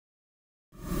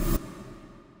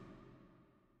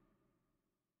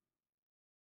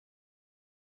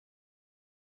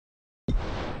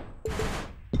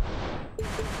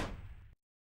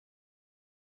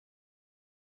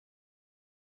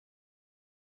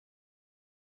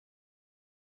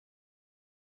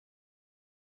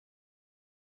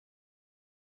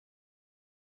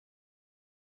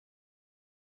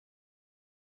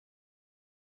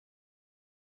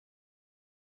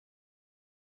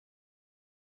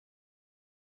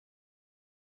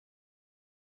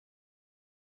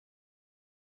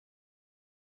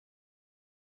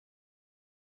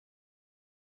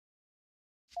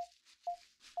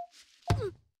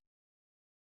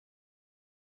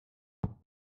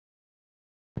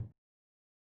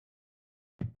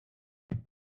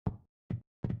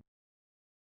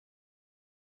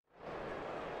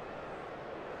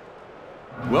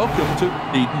Welcome to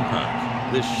Eden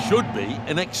Park. This should be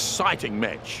an exciting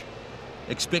match.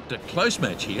 Expect a close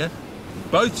match here.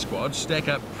 Both squads stack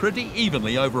up pretty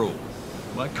evenly overall.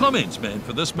 My comments man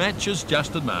for this match is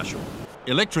Justin Marshall.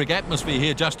 Electric atmosphere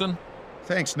here, Justin.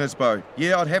 Thanks, Nisbo.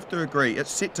 Yeah, I'd have to agree.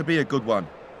 It's set to be a good one.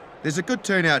 There's a good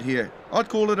turnout here. I'd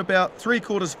call it about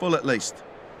 3/4 full at least.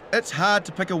 It's hard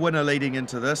to pick a winner leading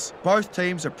into this. Both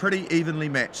teams are pretty evenly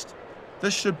matched.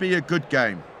 This should be a good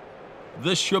game.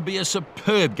 This should be a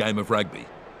superb game of rugby.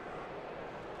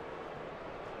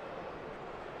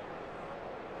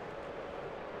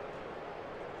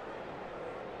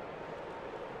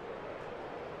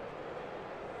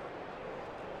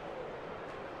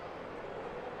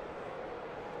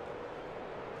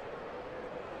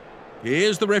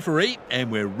 Here's the referee, and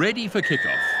we're ready for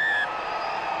kickoff.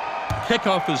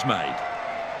 Kickoff is made.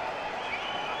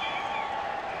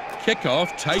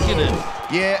 Kickoff taken in.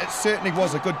 Yeah, it certainly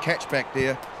was a good catch back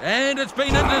there. And it's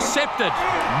been intercepted.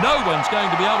 No one's going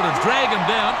to be able to drag him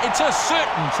down. It's a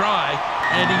certain try.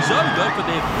 And he's over for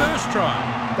their first try.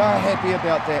 They're happy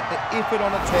about that. The effort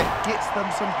on attack gets them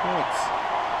some points.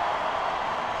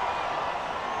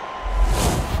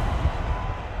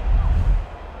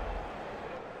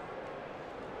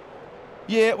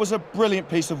 Yeah, it was a brilliant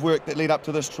piece of work that led up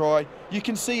to this try. You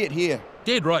can see it here.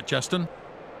 Dead right, Justin.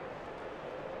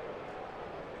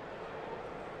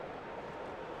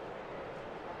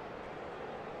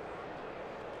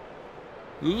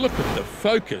 Look at the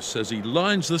focus as he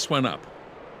lines this one up.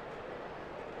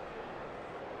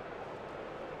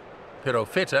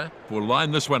 Perofeta will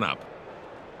line this one up.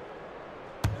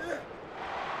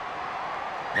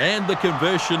 And the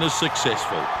conversion is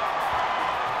successful.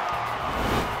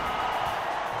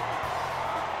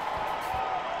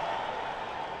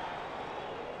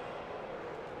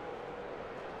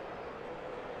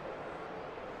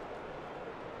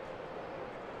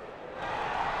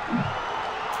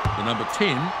 The number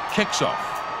 10 kicks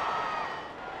off.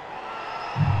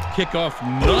 Kick-off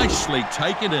nicely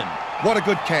taken in. What a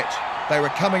good catch. They were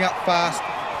coming up fast.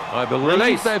 I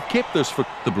believe they've kept this for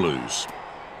the Blues.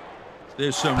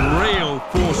 There's some real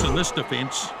force in this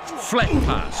defence. Flat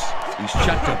pass. He's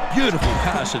chucked a beautiful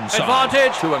pass inside.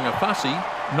 Advantage!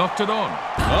 Tuangafasi knocked it on.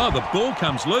 Oh, the ball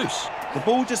comes loose. The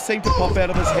ball just seemed to pop out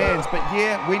of his hands, but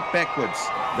yeah, went backwards.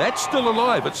 That's still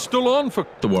alive. It's still on for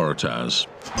the Waratahs.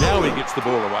 Now he gets the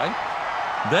ball away.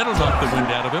 That'll knock the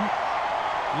wind out of him.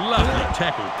 Lovely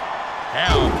tackle.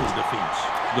 Powerful defence.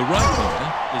 The right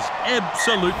winger is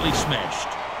absolutely smashed.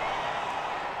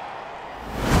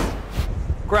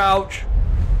 Crouch.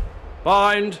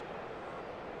 Bind.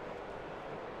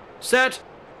 Set.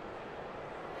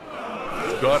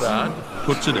 Goddard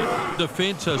puts it in.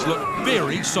 Defence has looked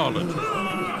very solid.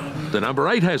 The number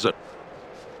 8 has it.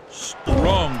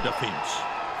 Strong defence.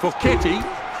 Forketti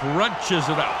crunches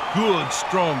it up. Good,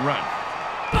 strong run.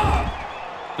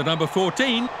 The number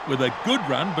 14 with a good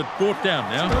run, but brought down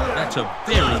now. That's a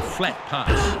very flat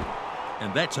pass.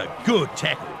 And that's a good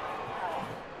tackle.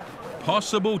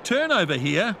 Possible turnover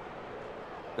here.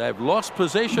 They've lost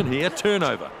possession here.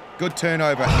 Turnover. Good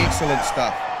turnover. Excellent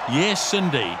stuff. Yes,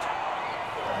 indeed.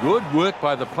 Good work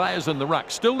by the players in the ruck.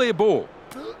 Still their ball.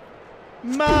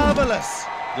 Marvellous.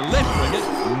 The left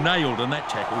winger nailed in that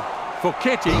tackle.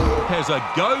 Forketti has a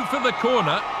go for the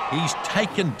corner. He's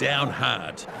taken down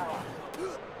hard.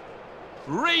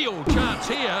 Real chance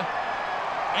here.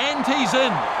 And he's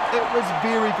in. It was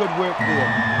very good work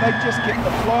there. They just kept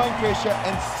the flying pressure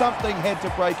and something had to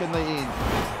break in the end.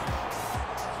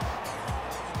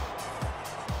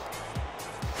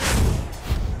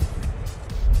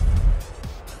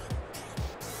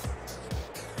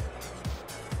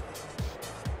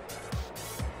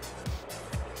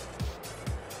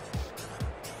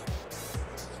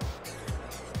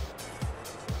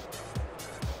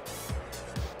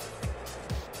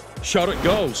 Shot at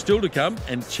goal still to come,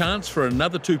 and chance for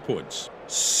another 2 points.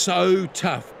 So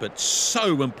tough, but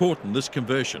so important, this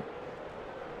conversion.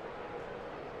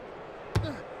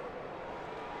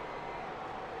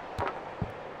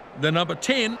 The number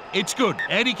 10, it's good,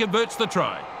 and he converts the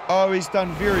try. Oh, he's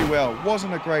done very well.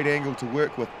 Wasn't a great angle to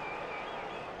work with.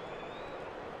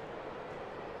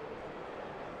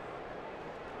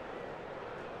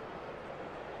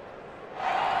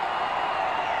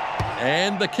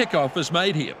 And the kickoff is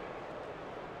made here.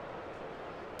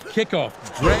 Kickoff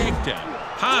dragged down,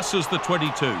 passes the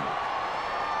 22.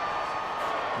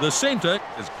 The centre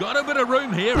has got a bit of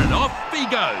room here, and off he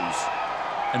goes.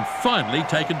 And finally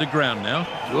taken to ground now.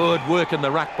 Good work in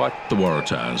the ruck by the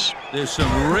Waratahs. There's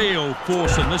some real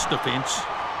force in this defence.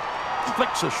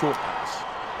 Flicks a short pass.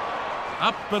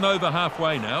 Up and over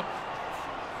halfway now.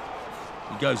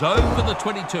 He goes over the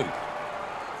 22.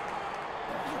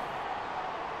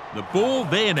 The ball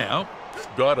there now.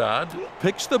 Goddard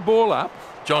picks the ball up.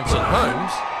 Johnson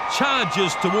Holmes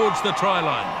charges towards the try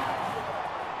line.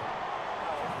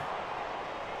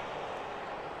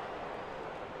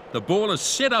 The ball is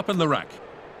set up in the ruck.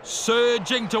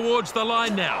 Surging towards the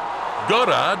line now.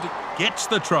 Goddard gets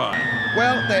the try.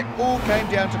 Well, that all came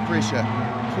down to pressure.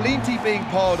 Plenty being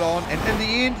piled on, and in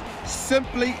the end,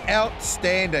 simply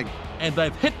outstanding. And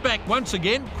they've hit back once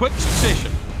again, quick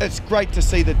succession. It's great to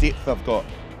see the depth they've got.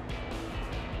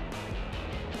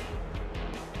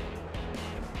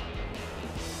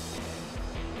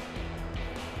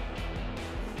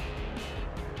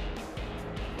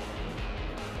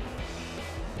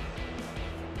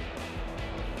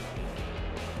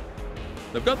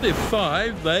 They've got their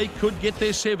 5, they could get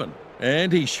their 7.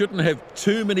 And he shouldn't have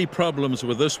too many problems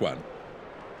with this one.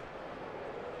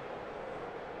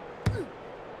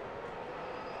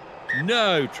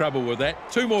 No trouble with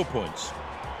that. 2 more points.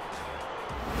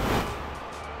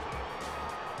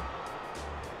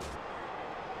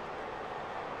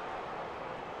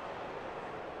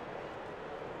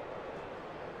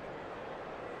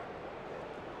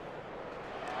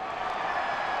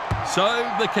 So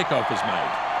the kickoff is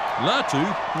made. Latu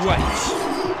waits.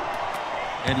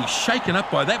 And he's shaken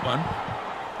up by that one.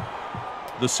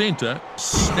 The centre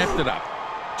snapped it up.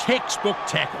 Textbook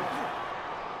tackle.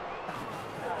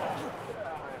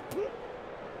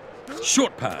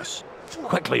 Short pass.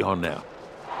 Quickly on now.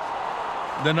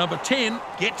 The number 10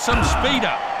 gets some speed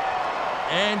up.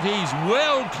 And he's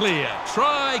well clear.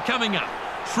 Try coming up.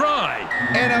 Try.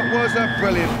 And it was a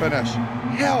brilliant finish.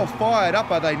 How fired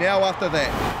up are they now after that?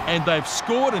 And they've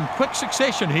scored in quick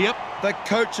succession here. The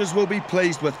coaches will be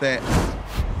pleased with that.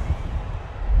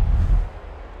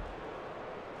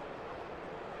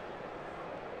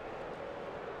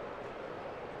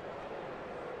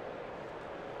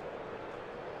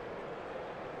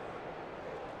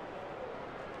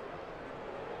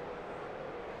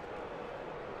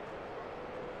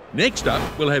 Next up,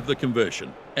 we'll have the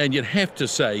conversion. And you'd have to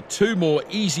say 2 more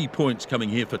easy points coming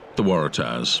here for the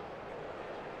Waratahs.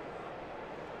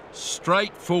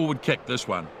 Straightforward kick, this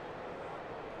one.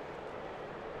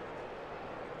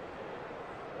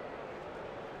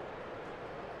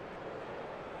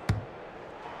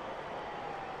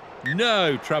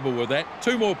 No trouble with that.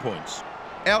 2 more points.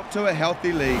 Out to a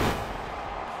healthy lead.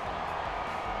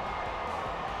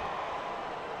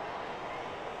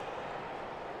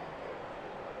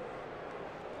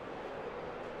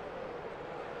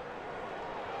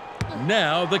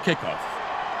 Now the kickoff.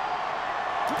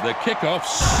 The kickoff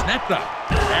snapped up.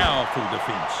 Powerful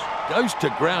defence. Goes to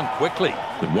ground quickly.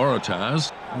 The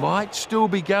Waratahs might still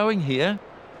be going here.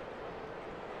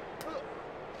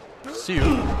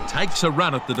 Siu takes a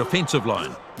run at the defensive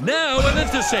line. Now an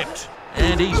intercept.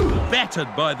 And he's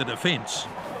battered by the defence.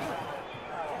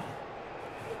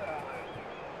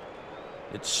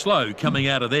 It's slow coming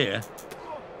out of there.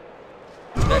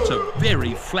 That's a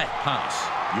very flat pass.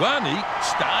 Ioane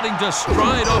starting to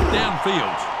stride off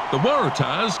downfield. The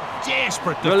Waratahs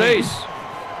desperate defence. Release.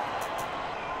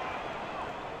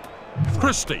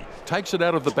 Christie takes it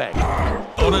out of the back.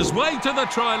 On his way to the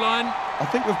try line. I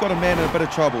think we've got a man in a bit of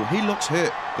trouble. He looks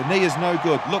hurt. The knee is no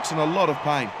good. Looks in a lot of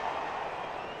pain.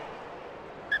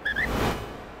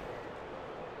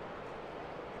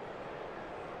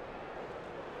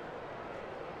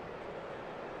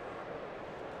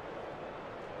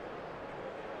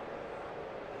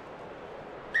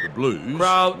 The Blues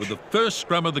Crouch. with the first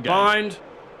scrum of the game. Bind.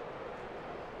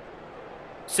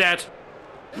 Set.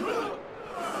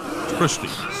 Christie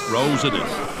rolls it in.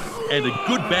 And a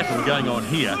good battle going on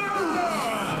here.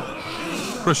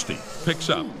 Christie picks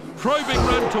up. Probing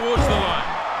run towards the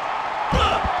line.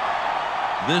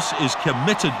 This is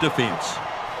committed defence.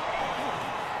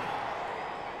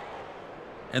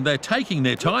 And they're taking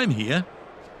their time here.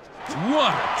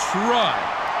 What a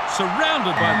try.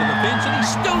 Surrounded by the defence, and he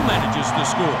still manages to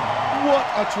score. What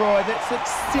a try. That's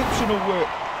exceptional work.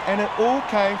 And it all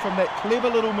came from that clever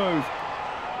little move.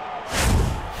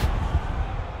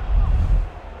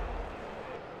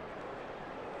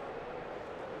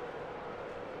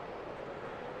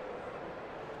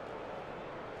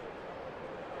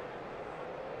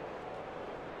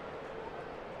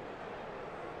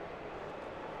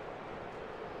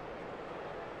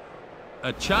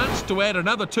 A chance to add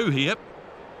another 2 here.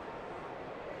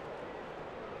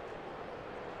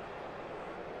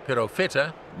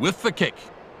 Perofeta with the kick.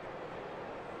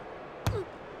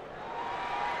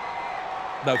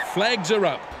 The flags are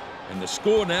up. And the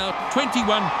score now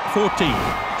 21-14.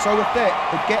 So with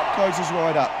that, the gap closes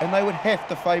right up, and they would have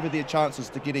to favour their chances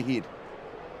to get ahead.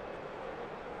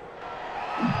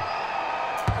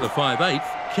 The 5'8"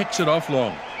 kicks it off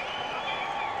long.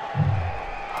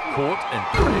 caught and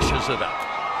crashes it up.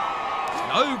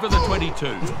 Over the 22.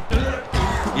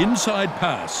 Inside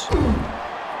pass.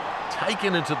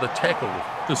 Taken into the tackle.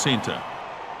 The centre.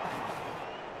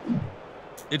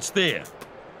 It's there.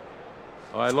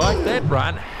 I like that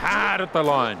run. Hard at the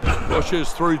line.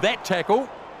 Pushes through that tackle.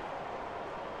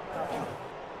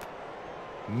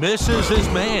 Misses his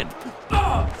man.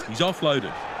 He's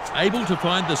offloaded. Able to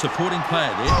find the supporting player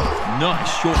there.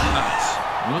 Nice short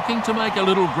pass. Looking to make a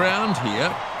little ground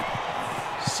here.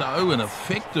 So an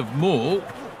effective maul.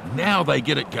 Now they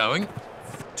get it going.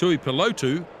 Tui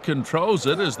Pelotu controls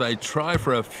it as they try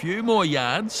for a few more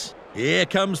yards. Here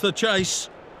comes the chase.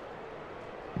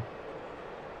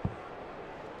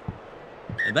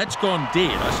 And that's gone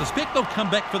dead. I suspect they'll come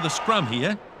back for the scrum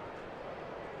here.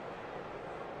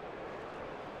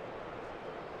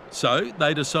 So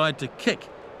they decide to kick,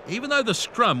 even though the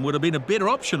scrum would have been a better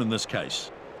option in this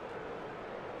case.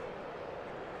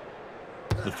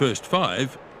 The first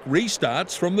 5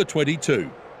 restarts from the 22.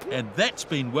 And that's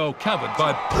been well covered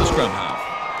by the scrum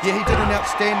half. Yeah, he did an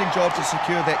outstanding job to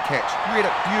secure that catch. Read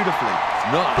it beautifully.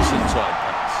 Nice inside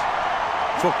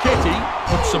pass. Forketti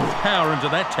puts some power into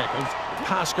that tackle.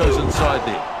 Pass goes inside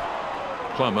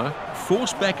there. Plummer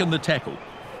forced back in the tackle.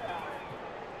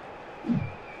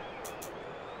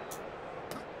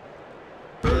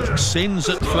 Sends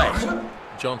it flat.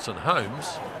 Johnson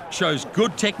Holmes shows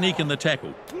good technique in the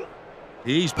tackle.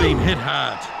 He's been hit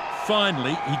hard.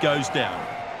 Finally, he goes down.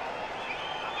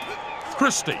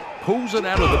 Christie pulls it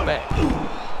out of the back.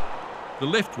 The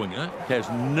left winger has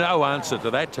no answer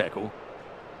to that tackle.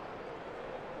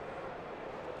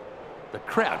 The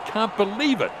crowd can't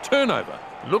believe it. Turnover.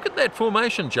 Look at that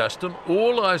formation, Justin.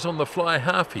 All eyes on the fly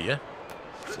half here.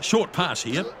 Short pass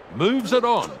here. Moves it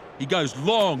on. He goes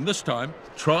long this time.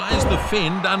 Tries the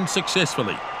fend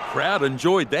unsuccessfully. Crowd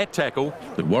enjoyed that tackle.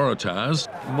 The Waratahs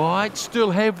might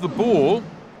still have the ball.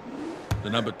 The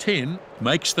number 10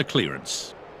 makes the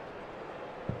clearance.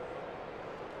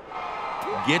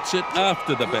 Gets it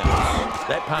after the bounce.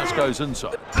 That pass goes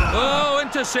inside. Oh,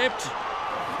 intercept.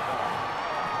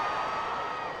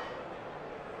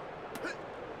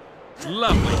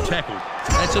 Lovely tackle.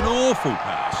 That's an awful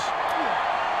pass.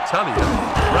 Talia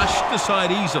rushed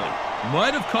aside easily.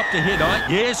 Might have copped a head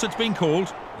eye. Yes, it's been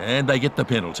called. And they get the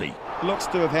penalty. Looks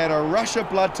to have had a rush of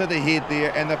blood to the head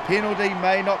there, and the penalty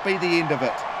may not be the end of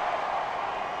it.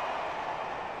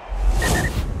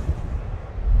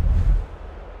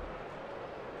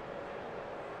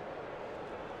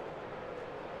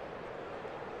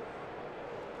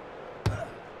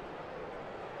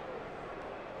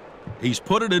 He's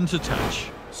put it into touch,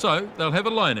 so they'll have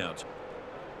a line out.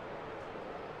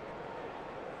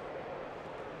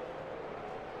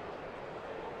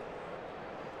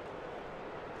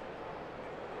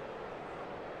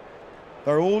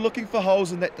 They're all looking for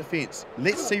holes in that defence.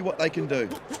 Let's see what they can do.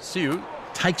 Siu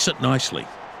takes it nicely.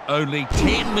 Only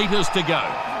 10 metres to go.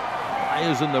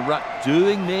 Players in the ruck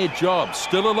doing their job,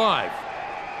 still alive.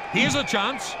 Here's a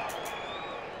chance.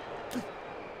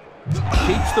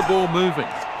 Keeps the ball moving.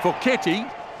 Forketti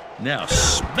now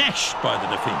smashed by the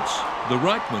defence. The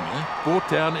right winger brought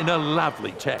down in a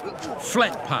lovely tackle.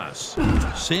 Flat pass.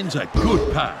 Sends a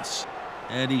good pass.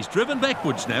 And he's driven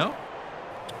backwards now.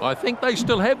 I think they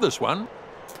still have this one.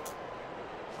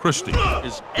 Christie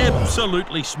is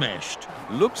absolutely smashed.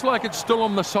 Looks like it's still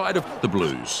on the side of the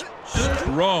Blues.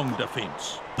 Strong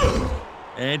defence.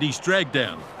 And he's dragged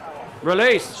down.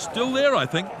 Release. Still there, I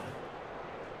think.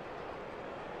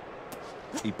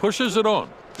 He pushes it on.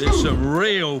 There's some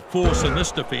real force in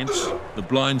this defence. The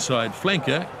blindside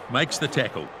flanker makes the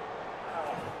tackle.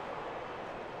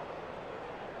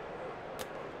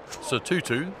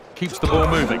 Tutu keeps the ball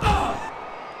moving.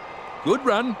 Good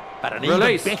run, but an even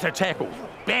better tackle.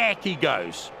 Back he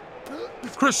goes.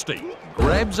 Christie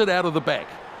grabs it out of the back,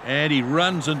 and he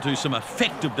runs into some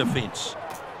effective defence.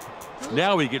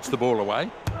 Now he gets the ball away.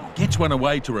 Gets one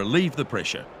away to relieve the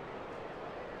pressure.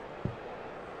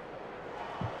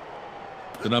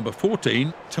 The number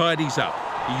 14 tidies up.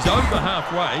 He's over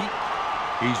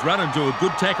halfway. He's run into a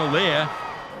good tackle there.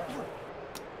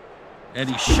 And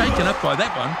he's shaken up by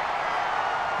that one.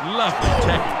 Lovely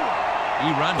tackle.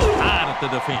 He runs hard at the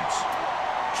defence.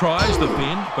 Tries the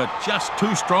bend, but just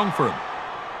too strong for him.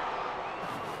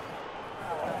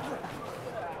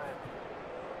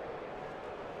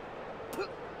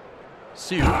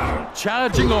 Siu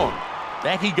charging on.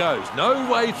 Back he goes.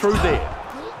 No way through there.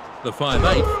 The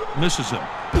 5'8" misses him.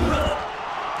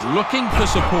 Looking for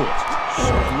support.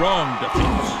 Strong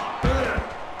defence.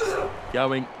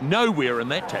 Going nowhere in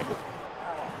that tackle.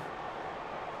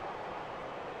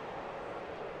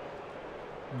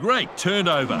 Great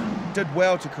turnover. Did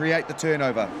well to create the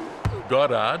turnover.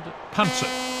 Goddard punts it.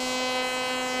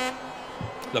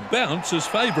 The bounce is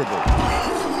favourable.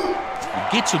 He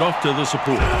gets it off to the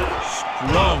support.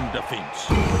 Strong defence.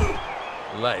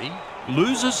 Lay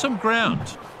loses some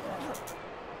ground.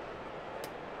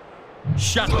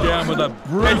 Shut down with a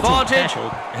brutal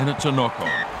tackle, and it's a knock-on.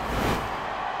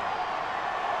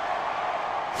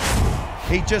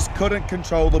 He just couldn't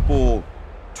control the ball.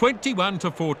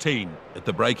 21-14 at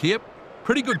the break here.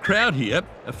 Pretty good crowd here.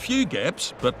 A few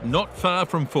gaps, but not far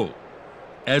from full.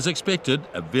 As expected,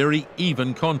 a very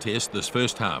even contest this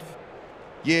first half.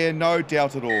 Yeah, no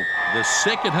doubt at all. The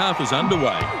second half is underway.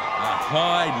 A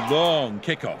high, long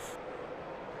kickoff.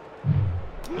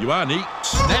 Ioane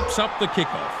snaps up the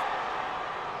kickoff.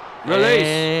 Release.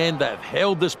 And they've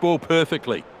held this ball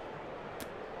perfectly.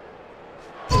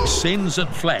 Sends it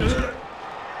flat.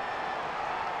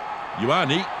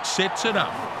 Ioane sets it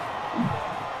up.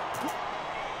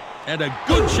 And a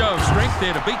good show of strength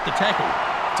there to beat the tackle.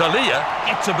 Talia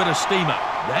gets a bit of steam up.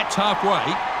 That's halfway.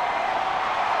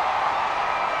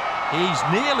 He's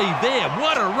nearly there.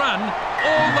 What a run.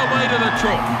 All the way to the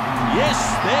chalk. Yes,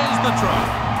 there's the try.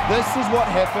 This is what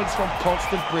happens from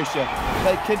constant pressure.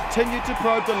 They continue to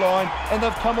probe the line, and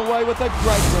they've come away with a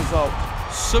great result.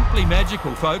 Simply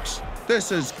magical, folks.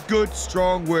 This is good,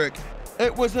 strong work.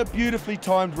 It was a beautifully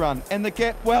timed run, and the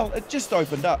gap, well, it just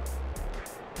opened up.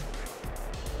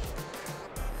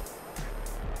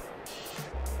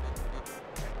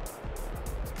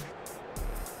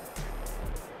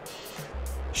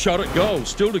 Shot at goal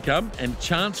still to come, and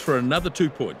chance for another 2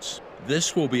 points.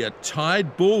 This will be a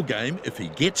tied ball game if he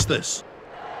gets this.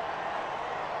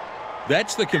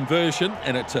 That's the conversion,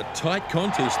 and it's a tight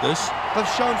contest, this. They've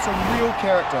shown some real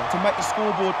character to make the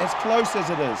scoreboard as close as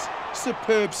it is.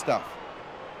 Superb stuff.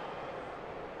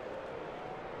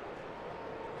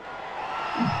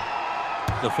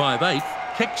 The 5'8"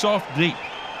 kicks off deep.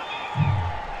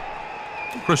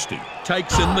 Christie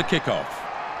takes in the kickoff.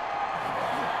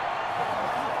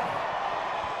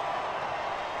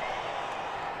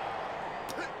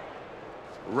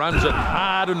 Runs it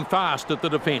hard and fast at the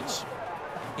defence.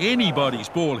 Anybody's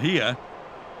ball here.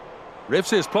 Ref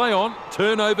says play on,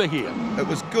 turnover here. It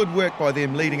was good work by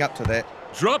them leading up to that.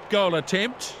 Drop goal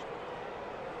attempt.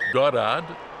 Goddard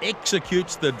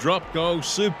executes the drop goal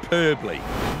superbly.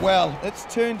 Well, it's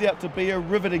turned out to be a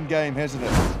riveting game, hasn't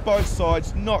it? Both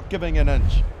sides not giving an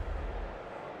inch.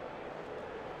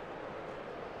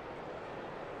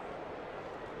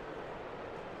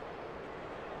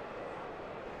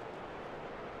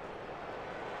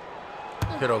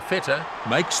 Perofeta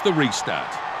makes the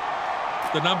restart.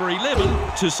 The number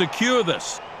 11 to secure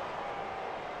this.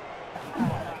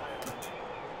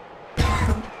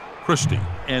 Christie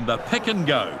and the pick and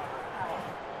go.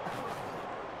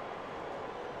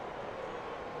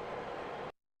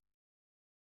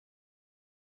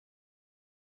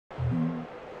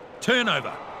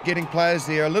 Turnover. Getting players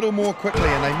there a little more quickly,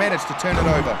 and they managed to turn it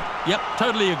over. Yep,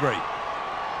 totally agree.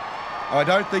 I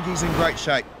don't think he's in great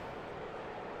shape.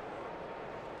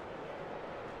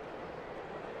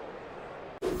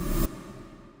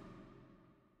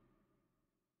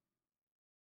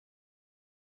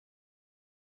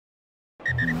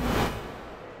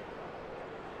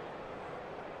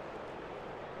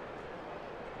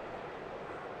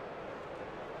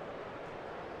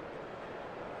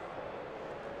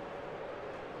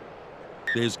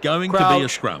 There's going to be a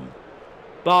scrum.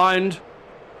 Bind.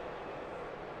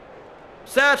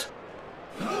 Set.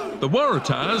 The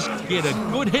Waratahs get a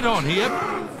good hit on here.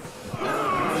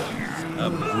 A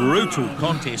brutal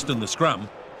contest in the scrum.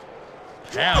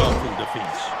 Powerful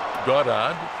defence.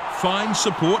 Goddard finds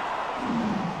support.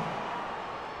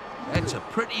 That's a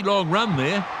pretty long run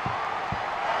there.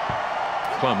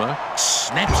 Plummer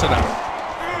snaps it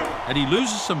up. And he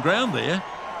loses some ground there.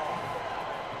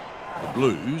 The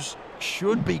Blues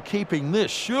should be keeping this,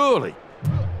 surely.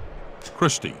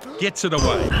 Christie gets it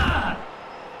away.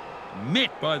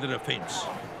 Met by the defence.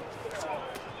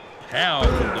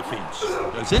 Powerful defence.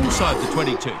 Goes inside the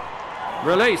 22.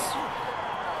 Release.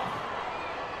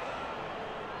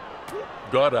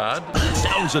 Goddard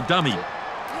sells a dummy.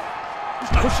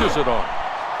 Pushes it on.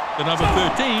 The number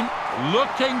 13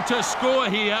 looking to score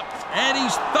here, and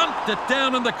he's thumped it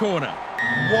down in the corner.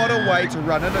 What a way to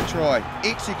run in a try.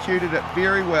 Executed it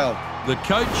very well. The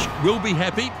coach will be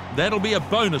happy. That'll be a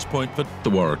bonus point for the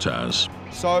Waratahs.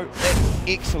 So, that's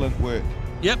excellent work.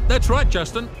 Yep, that's right,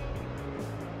 Justin.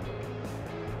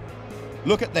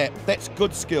 Look at that. That's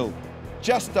good skill.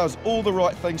 Just does all the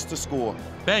right things to score.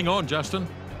 Bang on, Justin.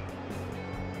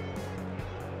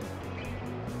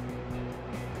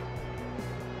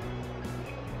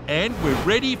 And we're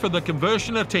ready for the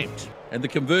conversion attempt. And the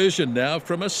conversion now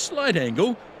from a slight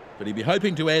angle, but he'll be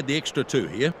hoping to add the extra 2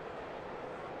 here.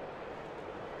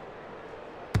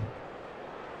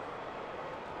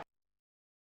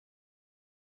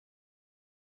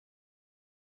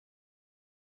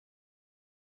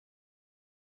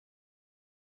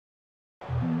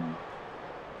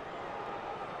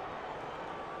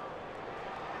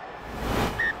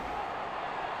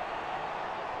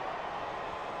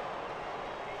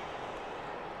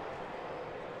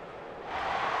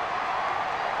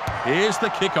 Here's the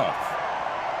kickoff.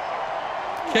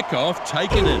 Kickoff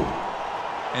taken in.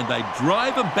 And they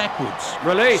drive him backwards.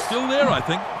 Release. Still there, I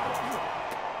think.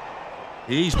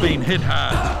 He's been hit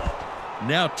hard.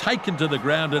 Now taken to the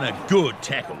ground in a good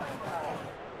tackle.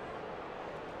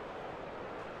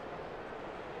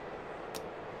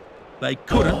 They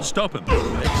couldn't stop him.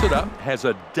 Picks it up, has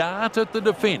a dart at the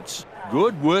defence.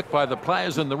 Good work by the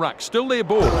players in the ruck. Still their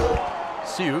ball.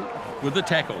 Siu with the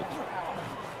tackle.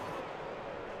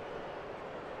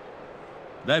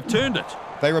 They've turned it.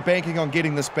 They were banking on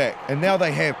getting this back, and now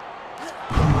they have.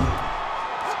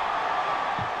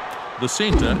 The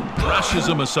centre brushes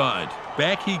him aside.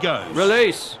 Back he goes.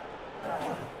 Release.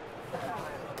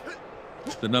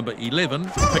 The number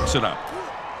 11 picks it up.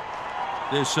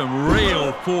 There's some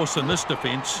real force in this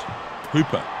defence.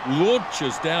 Hooper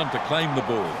launches down to claim the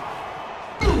ball.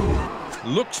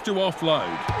 Looks to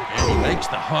offload, and he makes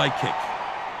the high kick.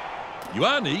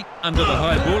 Ioane under the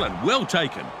high ball and well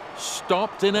taken.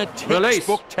 Stopped in a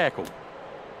textbook tackle.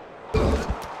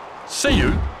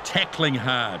 Siu tackling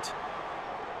hard.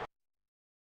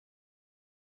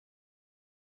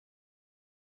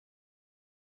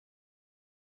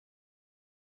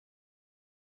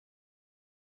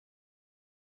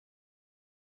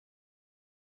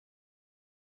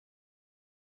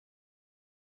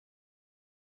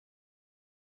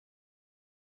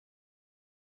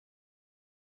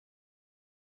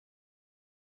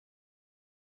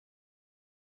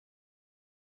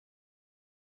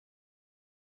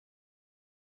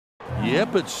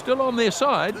 Yep, it's still on their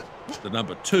side. The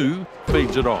number 2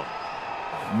 feeds it on.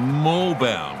 More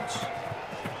bounds.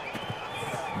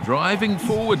 Driving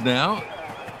forward now.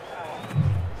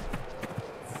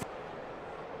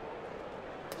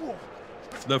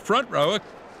 The front rower,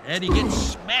 and he gets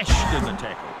smashed in the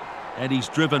tackle. And he's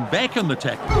driven back in the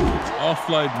tackle.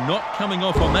 Offload not coming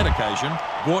off on that occasion.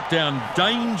 Brought down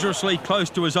dangerously close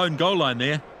to his own goal line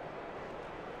there.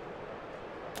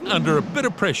 Under a bit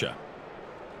of pressure.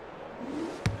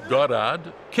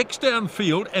 Goddard kicks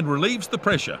downfield and relieves the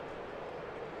pressure.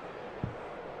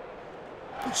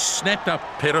 Snapped up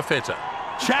Perifetta.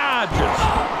 Charges.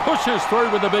 Pushes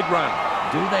through with a big run.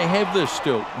 Do they have this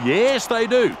still? Yes, they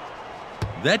do.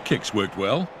 That kick's worked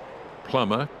well.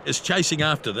 Plummer is chasing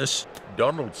after this.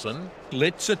 Donaldson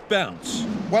lets it bounce.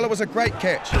 Well, it was a great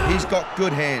catch. He's got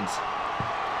good hands.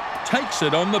 Takes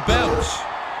it on the bounce.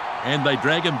 And they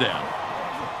drag him down.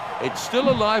 It's still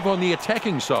alive on the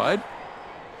attacking side.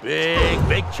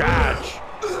 Big charge.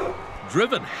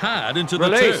 Driven hard into the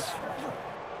turf.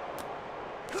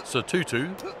 So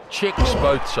Tutu checks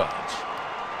both sides.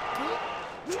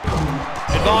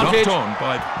 Advantage. Knocked on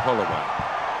by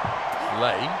Holloway.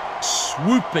 Lay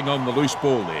swooping on the loose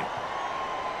ball there.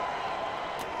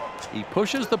 He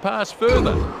pushes the pass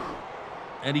further.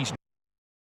 And he's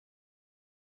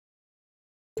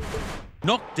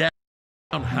knocked down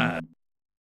hard.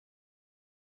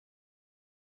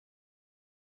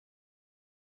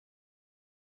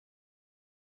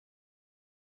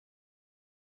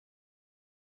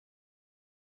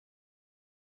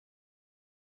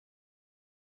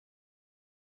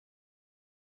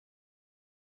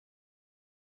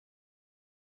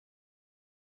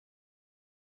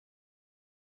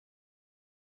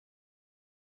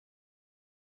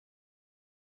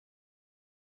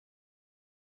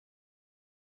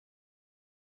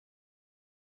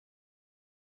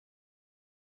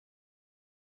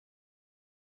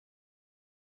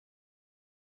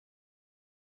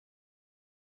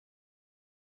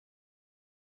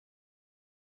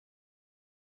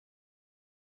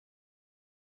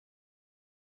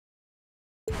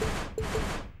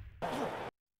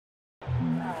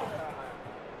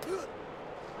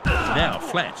 Now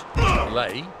flat.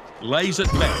 Lay lays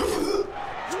it back.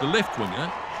 The left winger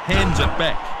hands it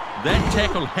back. That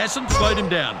tackle hasn't slowed him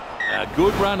down. A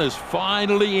good run is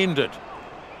finally ended.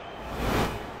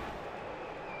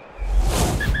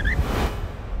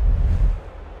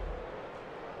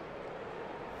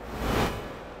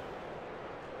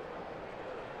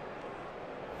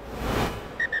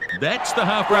 That's the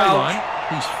halfway line.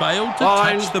 He's failed to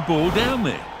touch the ball down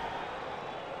there.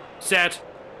 Set.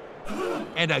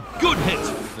 And a good hit.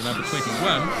 The number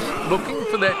 21 looking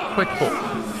for that quick ball.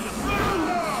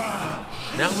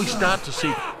 Now we start to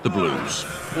see the Blues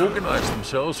organise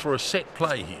themselves for a set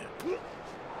play here.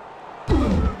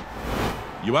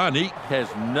 Ioane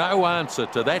has no answer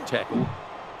to that tackle.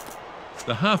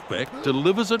 The halfback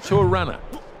delivers it to a runner.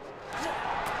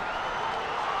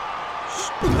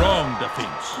 Strong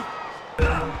defence.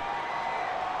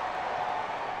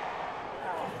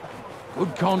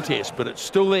 Good contest, but it's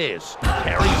still theirs.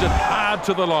 Carries it hard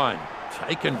to the line.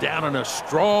 Taken down in a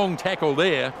strong tackle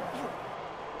there.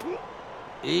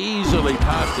 Easily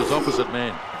past his opposite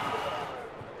man.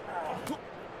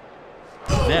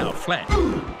 Now flat.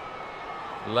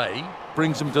 Lay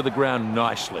brings him to the ground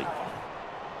nicely.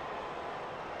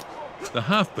 The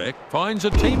halfback finds a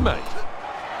teammate.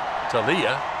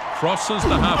 Talia crosses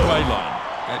the halfway line.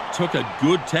 It took a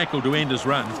good tackle to end his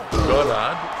run.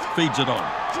 Goddard feeds it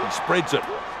on. He spreads it.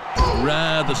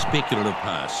 Rather speculative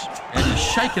pass. And he's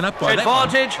shaken up by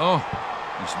advantage. That one.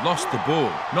 Oh, he's lost the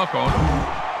ball. Knock on.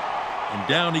 And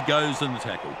down he goes in the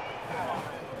tackle.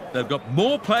 They've got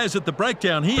more players at the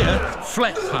breakdown here.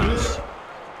 Flat pass.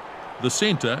 The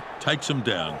centre takes him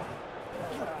down.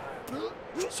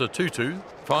 So Tutu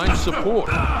finds support.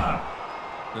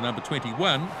 The number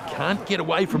 21 can't get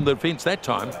away from the defence that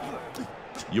time.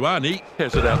 Ioane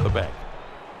has it out the back.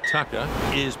 Tucker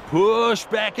is pushed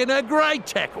back in a great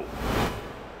tackle.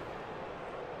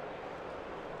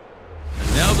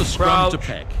 And now the scrum to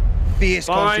pack. Fierce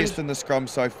contest in the scrum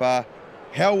so far.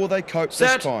 How will they cope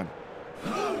this time?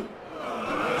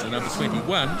 The number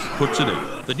 21 puts it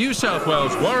in. The New South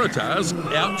Wales Waratahs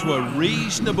out to a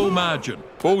reasonable margin.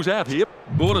 Ball's out here.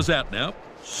 Border's out now.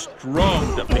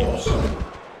 Strong defence.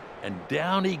 And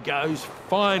down he goes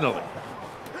finally.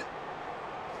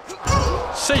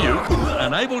 See you.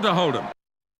 Unable to hold him.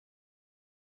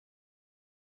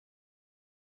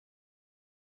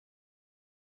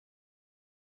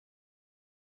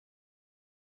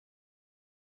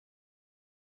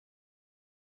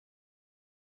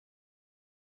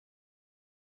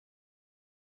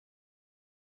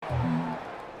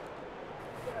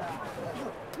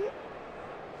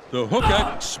 The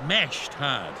hooker smashed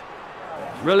hard.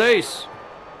 Release.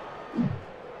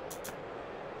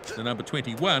 The number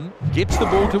 21 gets the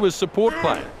ball to his support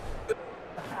player.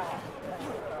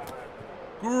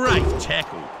 Great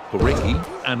tackle. Poreki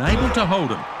unable to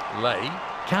hold him. Lay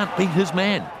can't beat his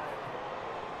man.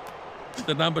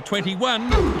 The number 21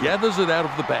 gathers it out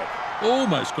of the back.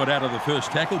 Almost got out of the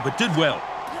first tackle, but did well.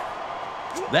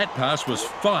 That pass was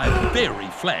fired very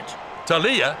flat.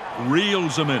 Talia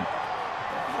reels him in.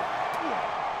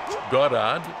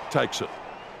 Goddard takes it.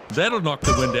 That'll knock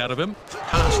the wind out of him.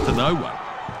 Pass to no one.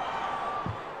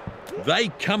 They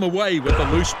come away with the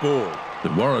loose ball. The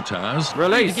Waratahs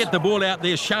need to get the ball out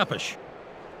there sharpish.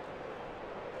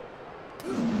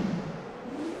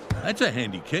 That's a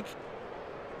handy kick.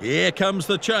 Here comes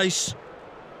the chase.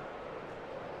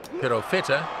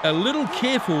 Perofeta a little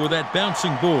careful with that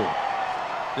bouncing ball.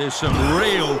 There's some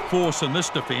real force in this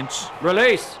defence.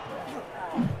 Release.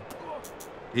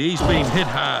 He's been hit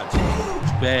hard.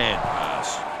 Bad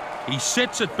pass. He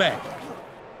sets it back.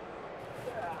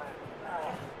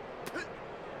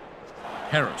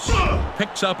 Harris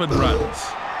picks up and runs.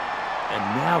 And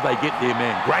now they get their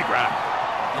man. Great run.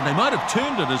 And they might have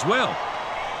turned it as well.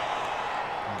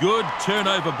 Good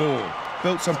turnover ball.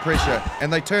 Built some pressure,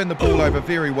 and they turned the ball over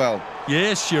very well.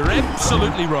 Yes, you're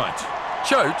absolutely right.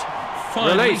 Choate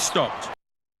finally Release. stopped.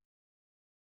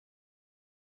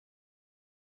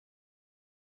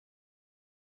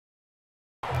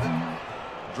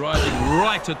 Driving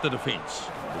right at the defence.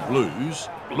 The Blues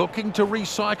looking to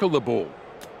recycle the ball.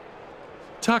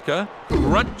 Tucker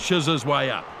crunches his way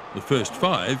up. The first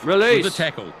five Release. with a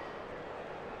tackle.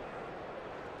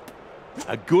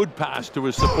 A good pass to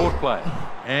his support player.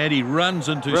 And he runs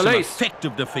into some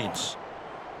effective defence.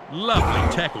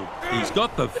 Lovely tackle. He's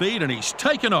got the feed and he's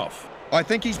taken off. I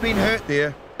think he's been hurt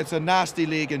there. It's a nasty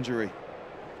leg injury.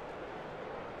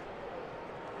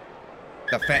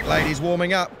 The fat lady's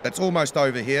warming up. It's almost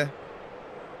over here.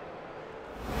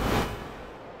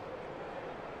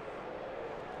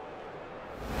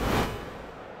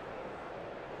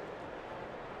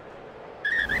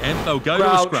 And they'll go to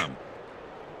the scrum.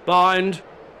 Bind.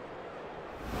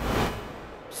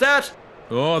 Set.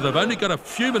 Oh, they've only got a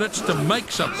few minutes to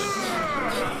make something.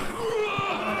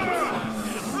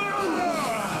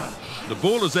 The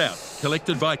ball is out,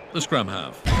 collected by the scrum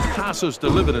half. Passes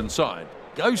delivered inside.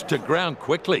 Goes to ground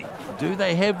quickly. Do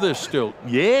they have this still?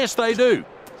 Yes, they do.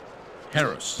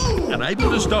 Harris,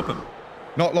 unable to stop him.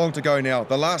 Not long to go now.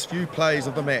 The last few plays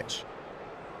of the match.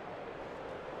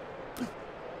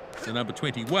 The number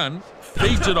 21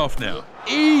 feeds it off now.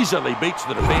 Easily beats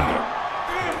the defender.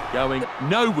 Going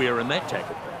nowhere in that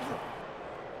tackle.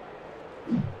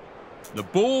 The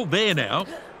ball there now.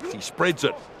 He spreads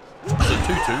it. The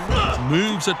Tutu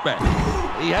moves it back.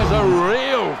 He has a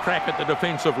real crack at the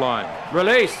defensive line.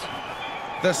 Release.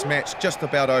 This match just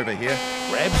about over here.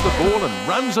 Grabs the ball and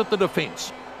runs at the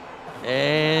defence.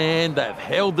 And they've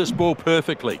held this ball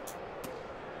perfectly.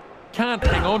 Can't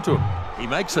hang on to him. He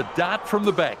makes a dart from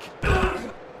the back.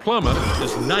 Plummer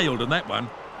is nailed in that one.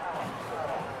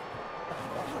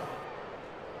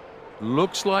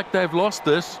 Looks like they've lost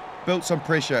this. Built some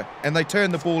pressure, and they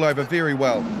turned the ball over very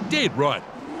well. Dead right.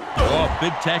 Oh,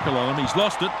 big tackle on him. He's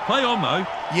lost it. Play on, though.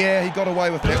 Yeah, he got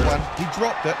away with that one. He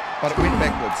dropped it, but it went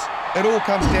backwards. It all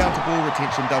comes down to ball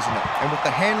retention, doesn't it? And with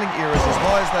the handling errors as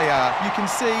high as they are, you can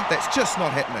see that's just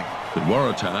not happening. The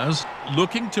Waratahs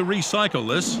looking to recycle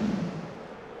this.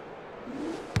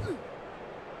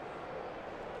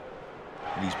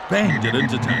 And he's banged it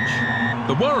into touch.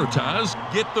 The Waratahs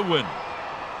get the win.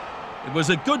 It was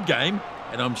a good game,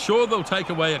 and I'm sure they'll take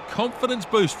away a confidence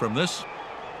boost from this.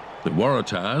 The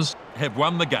Waratahs have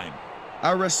won the game.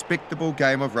 A respectable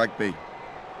game of rugby.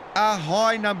 A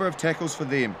high number of tackles for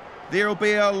them. There'll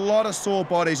be a lot of sore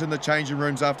bodies in the changing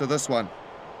rooms after this one.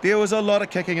 There was a lot of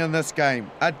kicking in this game.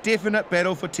 A definite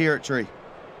battle for territory.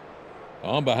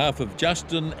 On behalf of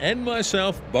Justin and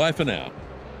myself, bye for now.